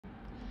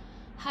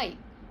Hi,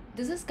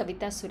 this is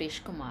Kavita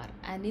Suresh Kumar,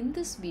 and in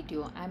this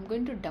video I am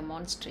going to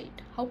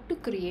demonstrate how to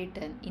create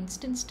an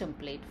instance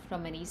template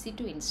from an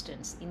EC2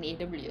 instance in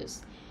AWS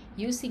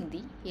using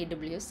the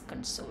AWS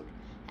console,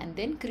 and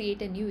then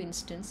create a new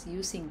instance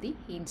using the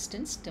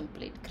instance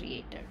template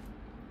creator.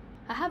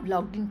 I have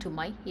logged into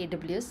my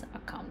AWS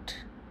account.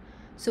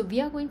 So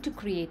we are going to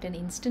create an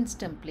instance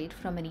template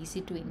from an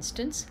EC2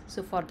 instance.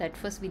 So for that,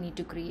 first we need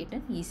to create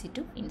an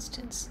EC2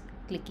 instance.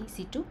 Click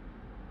EC2.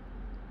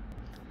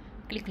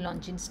 Click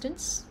launch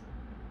instance.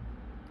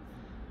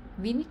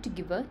 We need to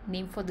give a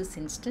name for this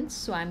instance.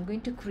 So I'm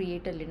going to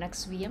create a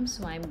Linux VM.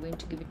 So I'm going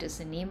to give it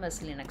as a name as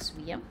Linux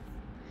VM.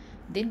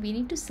 Then we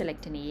need to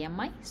select an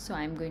AMI. So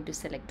I'm going to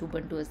select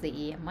Ubuntu as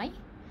the AMI.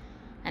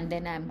 And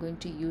then I'm going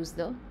to use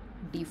the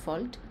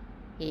default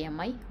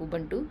AMI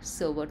Ubuntu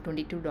server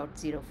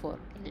 22.04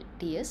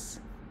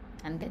 LTS.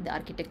 And then the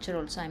architecture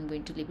also I'm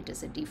going to leave it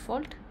as a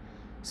default.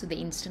 So the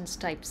instance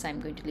types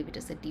I'm going to leave it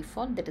as a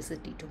default, that is a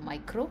T2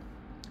 micro.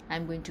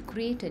 I'm going to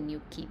create a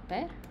new key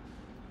pair,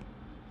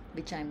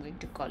 which I'm going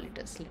to call it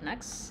as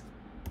Linux.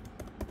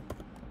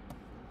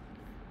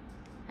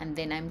 And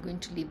then I'm going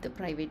to leave the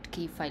private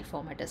key file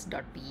format as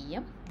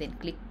 .pem. Then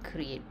click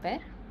create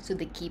pair. So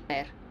the key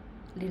pair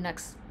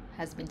Linux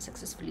has been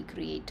successfully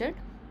created.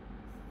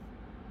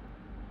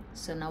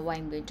 So now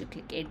I'm going to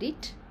click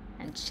edit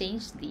and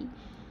change the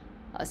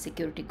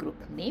security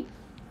group name.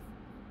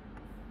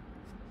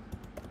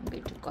 I'm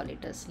going to call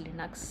it as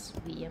Linux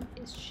VM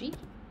SG.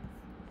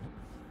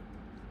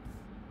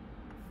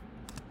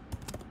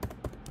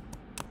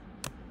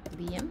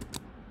 VM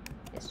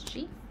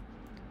SG.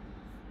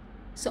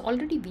 So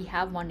already we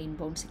have one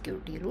inbound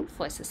security rule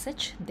for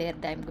SSH. There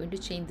I'm going to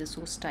change the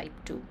source type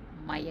to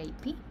my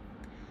IP.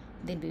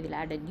 Then we will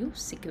add a new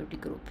security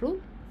group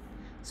rule.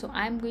 So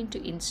I'm going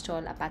to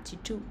install Apache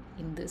 2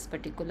 in this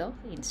particular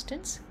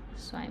instance.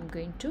 So I'm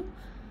going to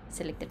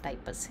select the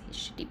type as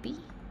HTTP,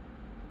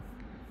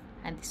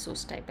 and the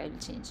source type I will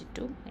change it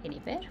to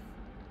anywhere.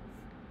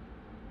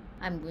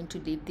 I'm going to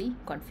leave the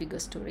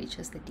configure storage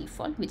as the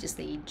default, which is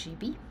the 8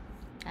 GB.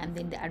 And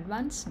then the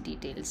advanced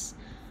details,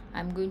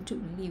 I'm going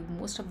to leave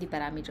most of the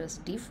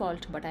parameters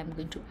default, but I'm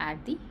going to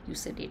add the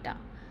user data.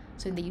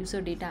 So in the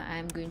user data,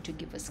 I'm going to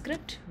give a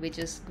script which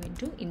is going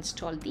to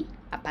install the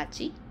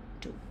Apache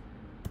 2.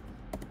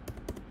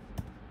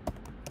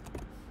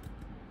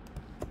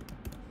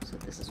 So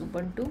this is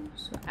Ubuntu.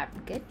 So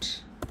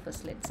apt-get,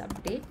 first let's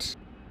update,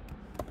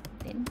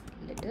 then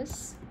let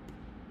us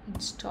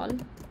install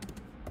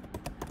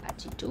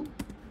Apache 2.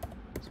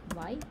 So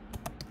why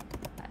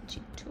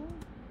Apache 2?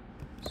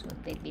 So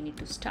then we need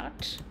to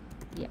start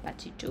the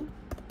Apache 2.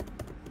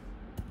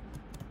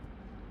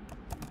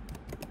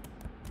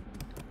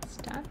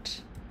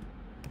 Start.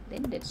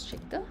 Then let's check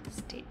the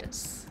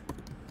status.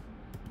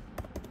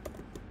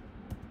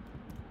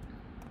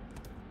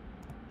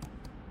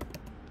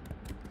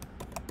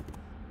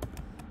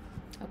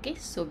 Okay,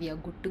 so we are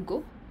good to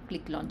go.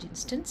 Click launch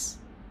instance.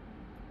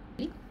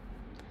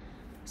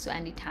 So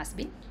and it has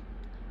been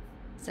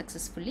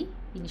successfully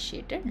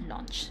initiated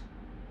launch.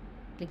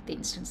 Click the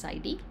instance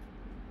ID.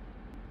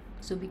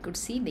 So we could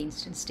see the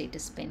instance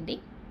status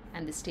pending,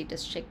 and the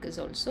status check is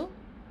also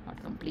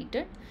not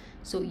completed.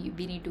 So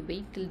we need to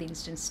wait till the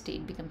instance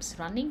state becomes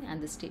running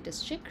and the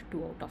status check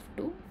 2 out of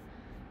 2.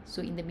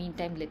 So in the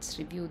meantime, let's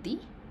review the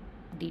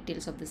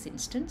details of this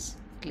instance.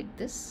 Click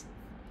this.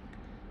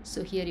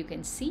 So here you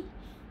can see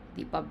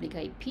the public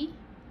IP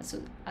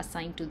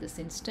assigned to this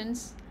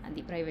instance, and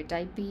the private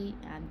IP,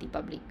 and the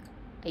public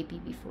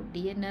IPv4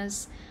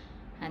 DNS,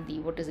 and the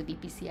what is the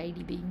VPC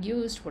ID being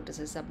used, what is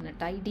the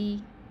subnet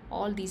ID.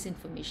 All these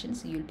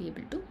informations you'll be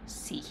able to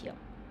see here,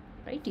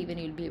 right? Even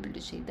you'll be able to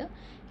see the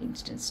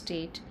instance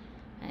state,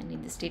 and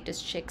in the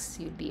status checks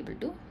you'll be able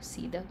to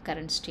see the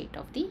current state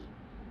of the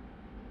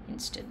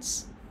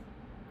instance.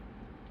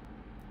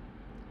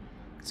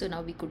 So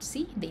now we could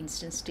see the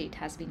instance state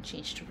has been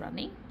changed to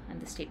running,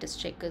 and the status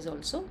check is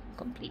also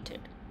completed,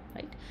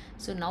 right?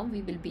 So now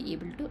we will be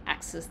able to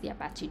access the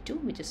Apache 2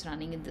 which is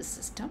running in this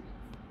system.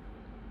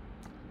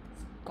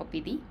 Copy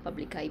the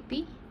public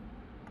IP.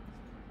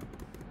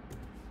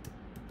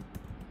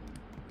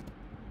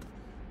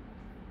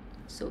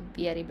 So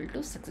we are able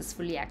to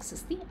successfully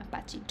access the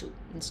Apache 2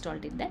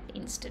 installed in that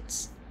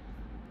instance.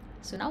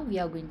 So now we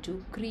are going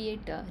to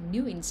create a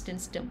new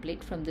instance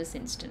template from this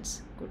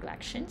instance. Go to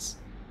actions,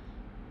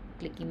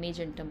 click image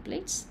and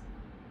templates,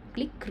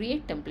 click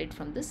create template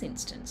from this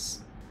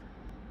instance.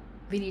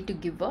 We need to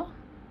give a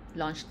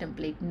launch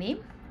template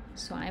name.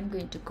 So I am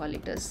going to call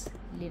it as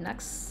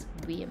Linux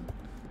VM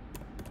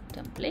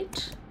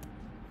template.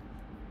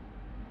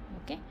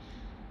 Okay.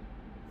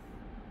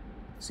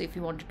 So if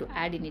you wanted to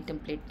add any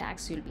template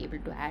tags, you'll be able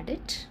to add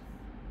it,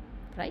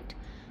 right?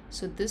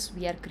 So this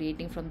we are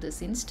creating from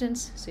this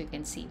instance. So you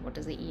can see what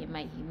is the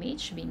AMI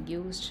image being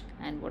used,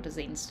 and what is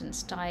the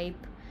instance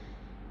type,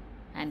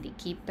 and the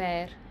key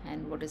pair,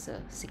 and what is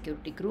the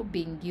security group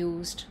being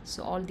used.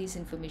 So all these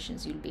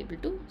informations you'll be able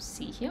to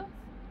see here,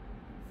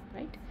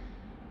 right?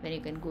 When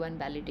you can go and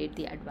validate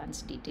the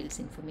advanced details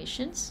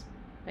informations.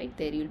 right?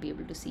 There you'll be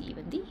able to see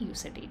even the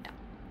user data.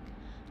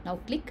 Now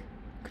click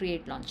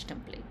create launch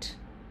template.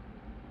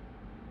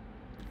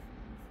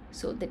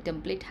 So the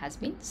template has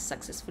been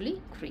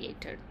successfully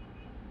created.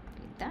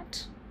 Like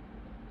that,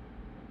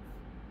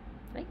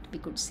 right? We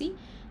could see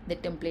the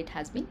template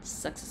has been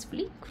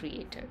successfully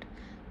created.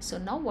 So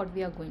now what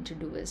we are going to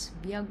do is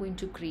we are going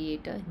to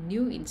create a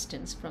new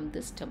instance from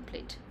this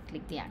template.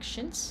 Click the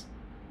actions,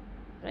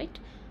 right?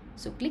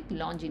 So click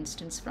launch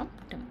instance from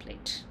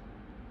template.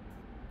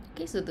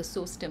 Okay, so the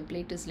source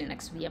template is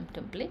Linux VM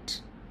template.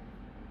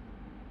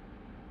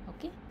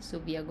 Okay, so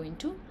we are going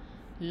to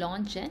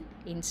launch an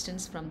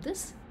instance from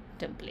this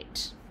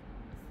template.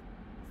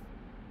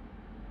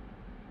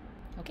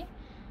 Okay,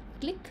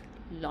 click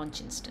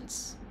launch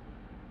instance.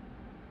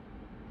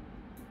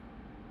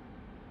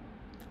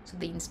 So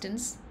the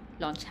instance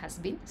launch has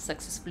been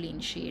successfully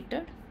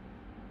initiated,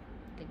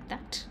 like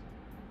that.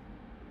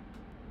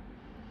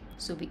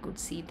 So we could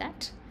see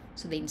that.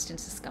 So the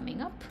instance is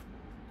coming up.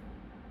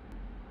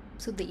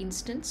 So the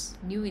instance,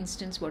 new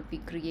instance what we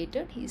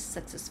created is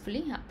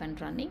successfully up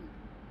and running.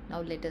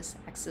 Now let us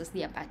access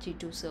the Apache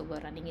 2 server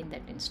running in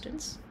that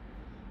instance.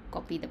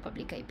 Copy the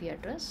public IP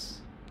address.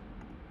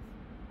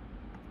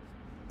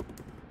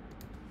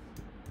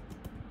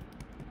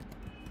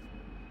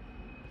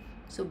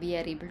 So we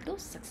are able to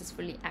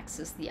successfully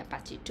access the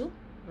Apache 2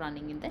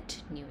 running in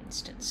that new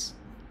instance.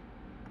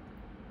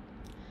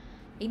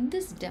 In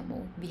this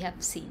demo, we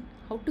have seen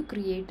how to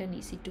create an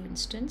EC2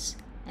 instance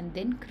and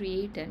then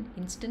create an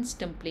instance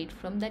template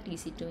from that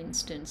EC2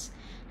 instance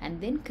and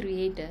then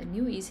create a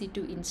new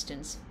EC2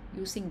 instance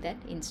using that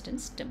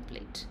instance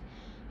template.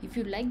 If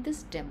you like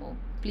this demo,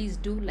 please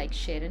do like,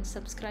 share and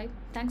subscribe.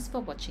 Thanks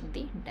for watching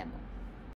the demo.